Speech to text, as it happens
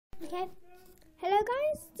Okay. Hello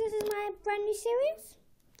guys, this is my brand new series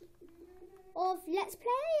of Let's Play.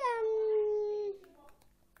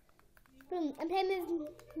 I'm playing with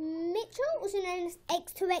Mitchell, also known as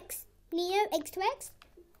X2X Neo X2X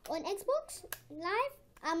on Xbox Live.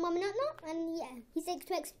 I'm nutnut, and yeah, he's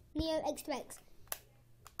X2X Neo X2X.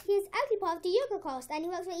 He's actually part of the yoga cast, and he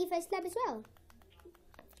works for Evo's Lab as well.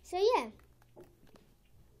 So yeah.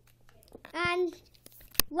 And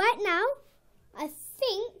right now, I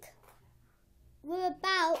think we're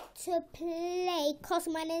about to play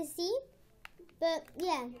Cosmo Z. But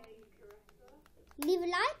yeah, leave a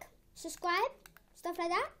like, subscribe, stuff like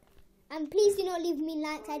that. And please do not leave mean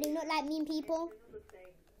likes. I do not like mean people.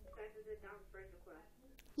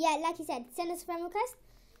 Yeah, like you said, send us a friend request.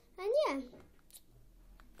 And yeah,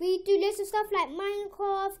 we do lots of stuff like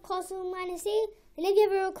Minecraft, Cosmo Z. And if you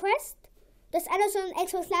have a request, just add us on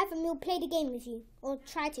Xbox Live and we'll play the game with you. Or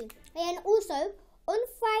try to. And also, on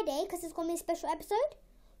Friday, because it's going to be a special episode,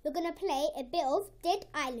 we're going to play a bit of Dead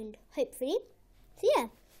Island, hopefully. So yeah,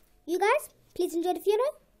 you guys, please enjoy the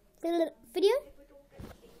video.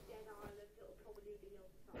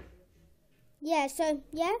 Yeah, so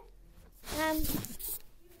yeah. I'm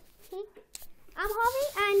Harvey,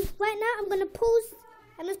 and right now I'm going to pause.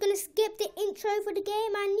 I'm just going to skip the intro for the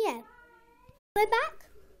game, and yeah. We're back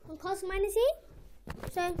on Cosmo Z.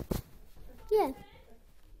 So, yeah.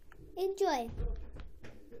 Enjoy.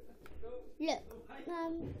 Look,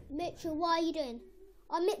 Mitchell, what are you doing?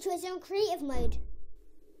 Oh, Mitchell is on creative mode.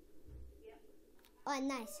 Oh,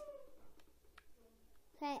 nice.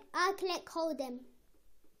 Okay, I'll collect coal then.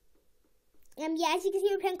 Yeah, as you can see,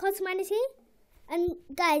 we're playing Cosmo Z. And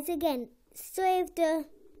guys, again, sorry if the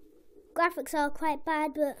graphics are quite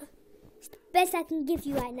bad, but it's the best I can give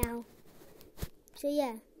you right now. So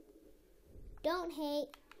yeah, don't hate.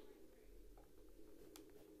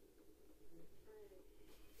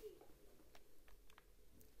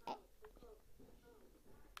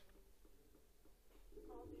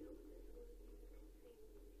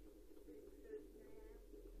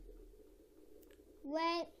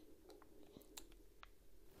 Wait.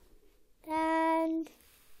 And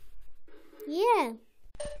yeah.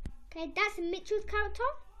 Okay, that's Mitchell's character.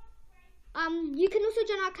 You can also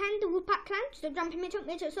join our clan, the Wolfpack clan. So jump in,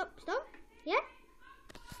 Mitchell, stop. Yeah?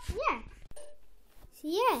 Yeah. So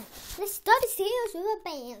yeah, let's start the series with a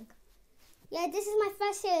bang. Yeah, this is my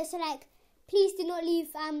first series, so like, please do not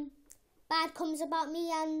leave bad comments about me,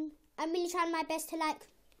 and I'm really trying my best to like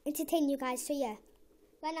entertain you guys. So yeah,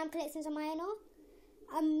 right now I'm collecting some iron ore.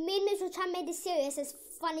 Me and Mitch will try and make this series as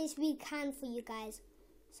fun as we can for you guys.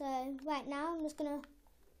 So right now I'm just gonna,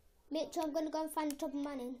 Mitchell, I'm gonna go and find the top of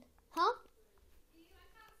mining. Huh?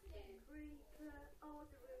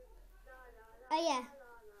 Oh yeah.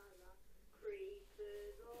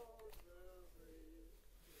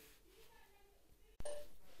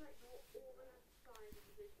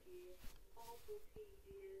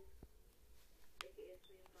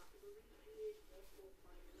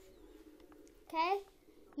 Okay,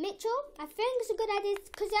 Mitchell, I think it's a good idea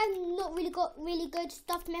because I've not really got really good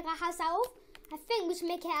stuff to make our house out of. I think we should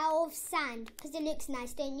make it out of sand because it looks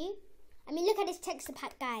nice, don't you? I mean, look at this texture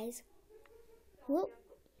pack, guys. Whoop.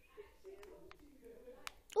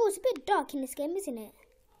 Oh, it's a bit dark in this game, isn't it?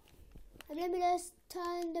 Let me just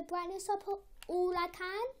turn the brightness up all I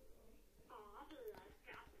can.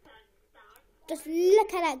 Just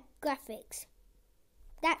look at that graphics.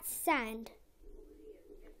 That's sand.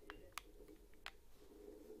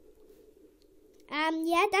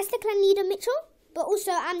 Yeah, that's the clan leader, Mitchell. But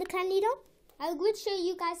also, I'm the clan leader. I would show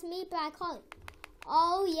you guys me, but I can't.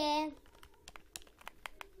 Oh, yeah.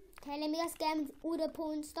 Okay, let me just get all the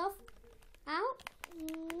pawn stuff out.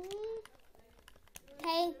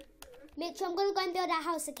 Okay, Mitchell, I'm going to go and build that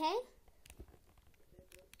house, okay?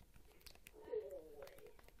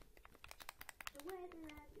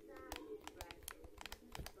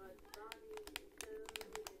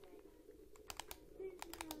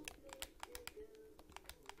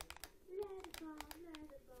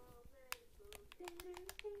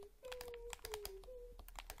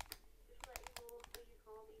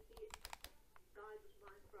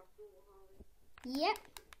 Yep.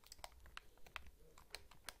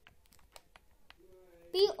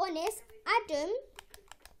 Be honest, Adam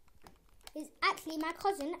is actually my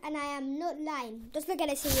cousin, and I am not lying. Just look at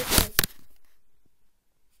it seriously.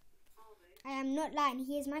 I am not lying.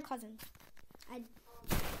 He is my cousin.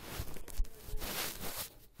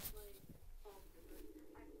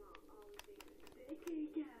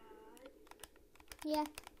 Yeah.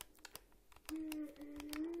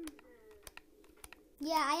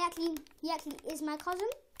 Yeah, he actually is my cousin.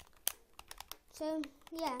 So,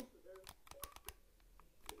 yeah.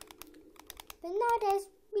 But nowadays,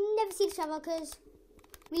 we never see each other because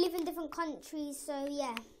we live in different countries, so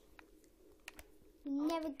yeah. We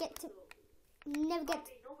never get to...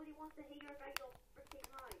 Nobody wants to hear about your freaking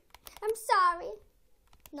life. I'm sorry.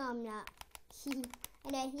 No, I'm not.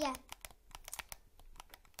 Anyway, yeah.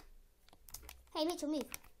 Hey, Mitchell, move.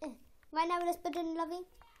 Right now, let's put in Lovey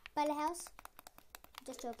by the house.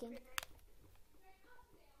 Just joking.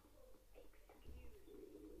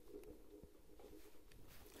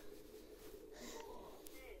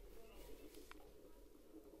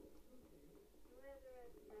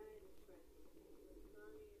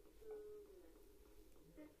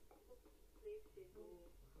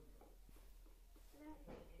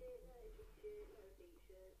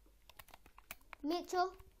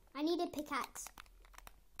 Mitchell, I need a pickaxe.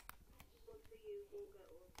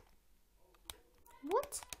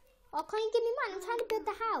 What? Oh, can't you give me mine? I'm trying to build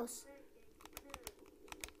the house.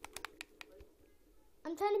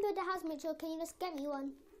 I'm trying to build the house, Mitchell. Can you just get me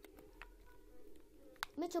one?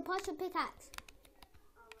 Mitchell, pass your pickaxe.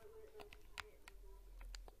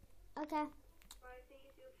 Okay.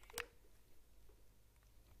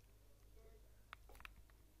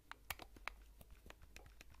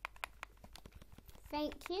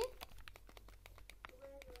 Thank you.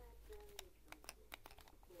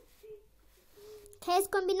 Okay, it's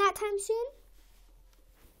gonna be night time soon.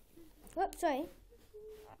 Oops, sorry.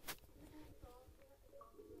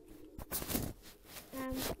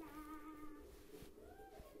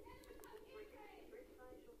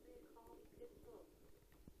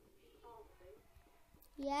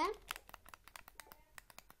 Yeah.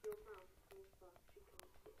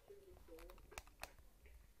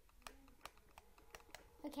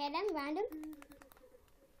 Okay, then random.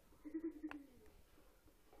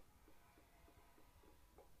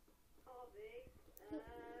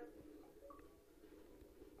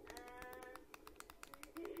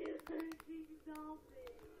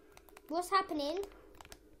 What's happening?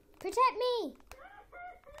 Protect me!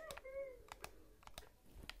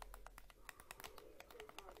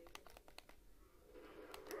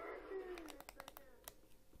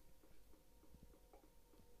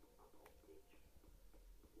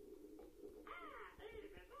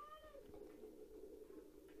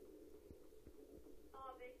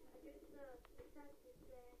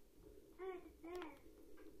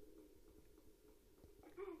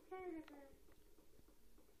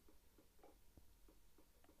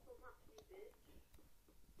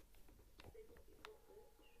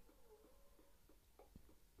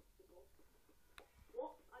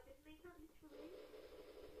 What? I didn't make that literally.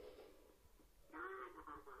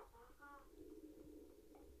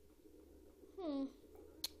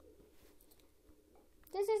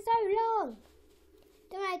 This is so long.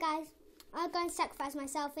 Don't worry, guys. I'll go and sacrifice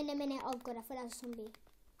myself in a minute. Oh god, I thought that was a zombie.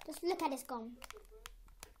 Just look at this gone.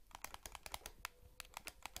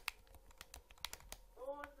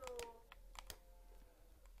 Oh no.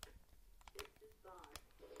 This is bad.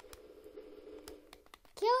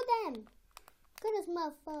 Kill them. Good as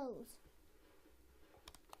mofos.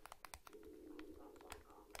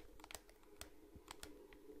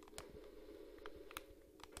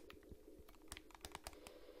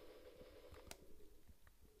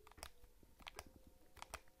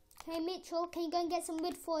 Hey Mitchell, can you go and get some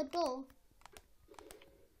wood for a door?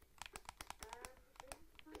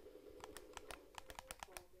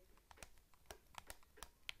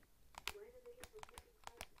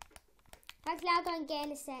 Actually, I'll go and get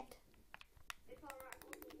in a sec.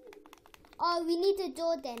 Oh, we need a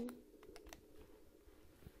door then.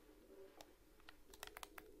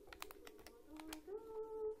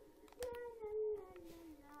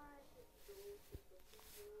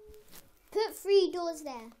 Put 3 doors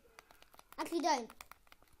there. Actually, don't.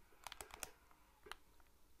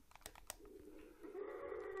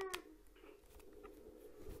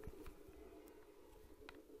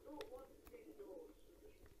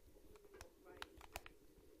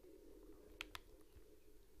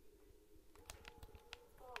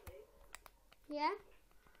 Yeah?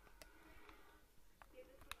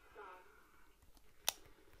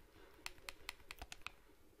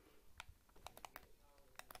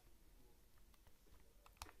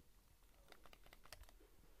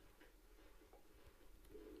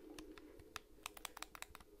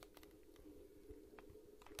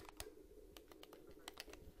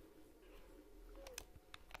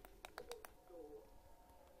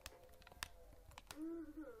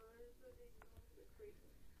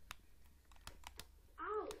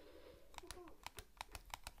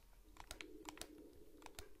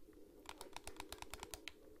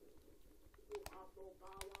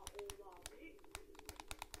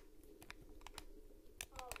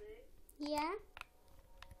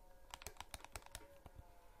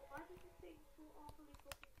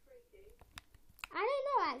 I don't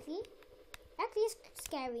know actually. Actually, it's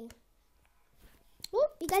scary. Oh,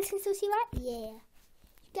 you guys can still see right? Yeah.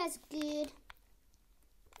 You guys are good.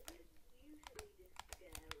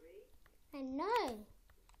 I know.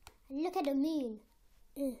 And look at the moon.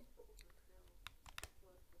 Ugh.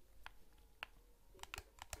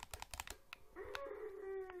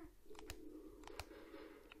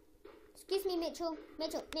 Excuse me, Mitchell.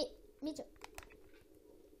 Mitchell.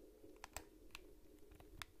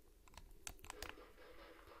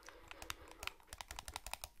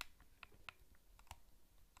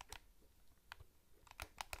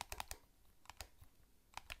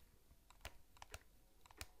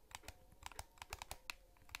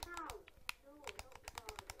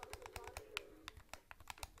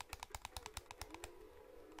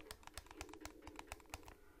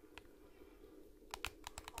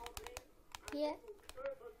 Yeah.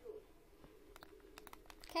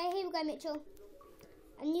 Okay, here we go, Mitchell.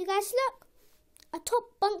 And you guys look. A top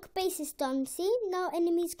bunk base is done. See? No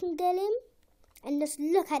enemies can get in. And just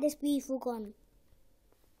look at this beautiful gun.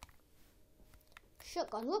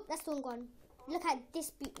 Shotgun. Whoop, that's one gone. Look at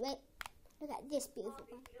this Look at this beautiful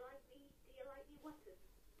gun.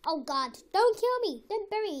 Oh God! Don't kill me! Don't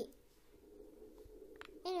bury it.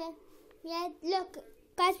 Anyway, yeah. Look,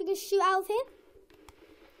 guys, we can shoot out of here.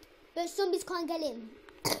 But zombies can't get in.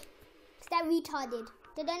 Because they're retarded.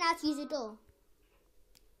 They don't know how to use a door.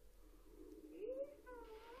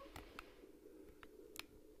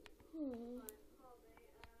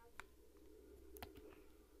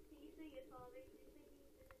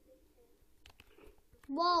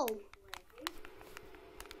 Whoa.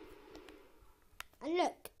 And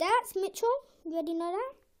look, that's Mitchell. You already know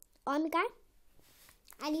that? I'm the guy.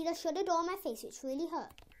 And he just shut the door on my face, which really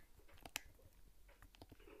hurt.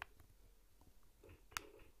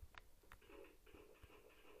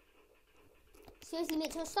 Seriously,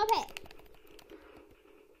 Mitchell, stop it.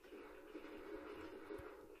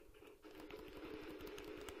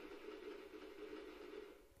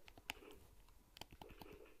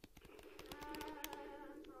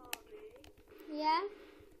 Yeah?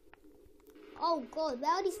 Oh God,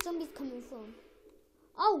 where are these zombies coming from?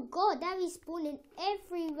 Oh God, they're respawning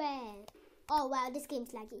everywhere. Oh wow, this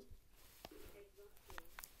game's laggy.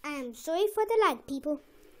 I'm sorry for the lag, people.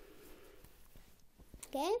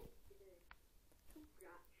 Okay?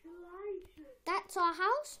 That's our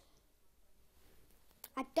house.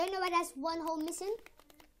 I don't know why there's one hole missing.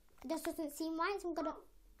 It just doesn't seem right, so I'm gonna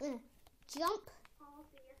jump.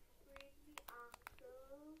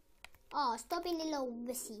 Oh, stop being a little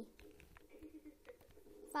wussy.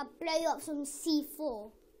 If I blow you up some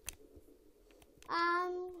C4.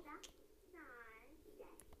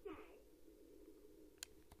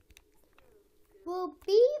 Will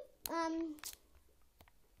be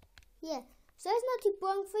yeah. So it's not too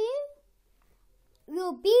boring for you.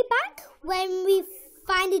 We'll be back when we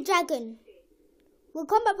find the dragon. We'll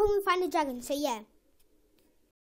come back when we find the dragon. So yeah.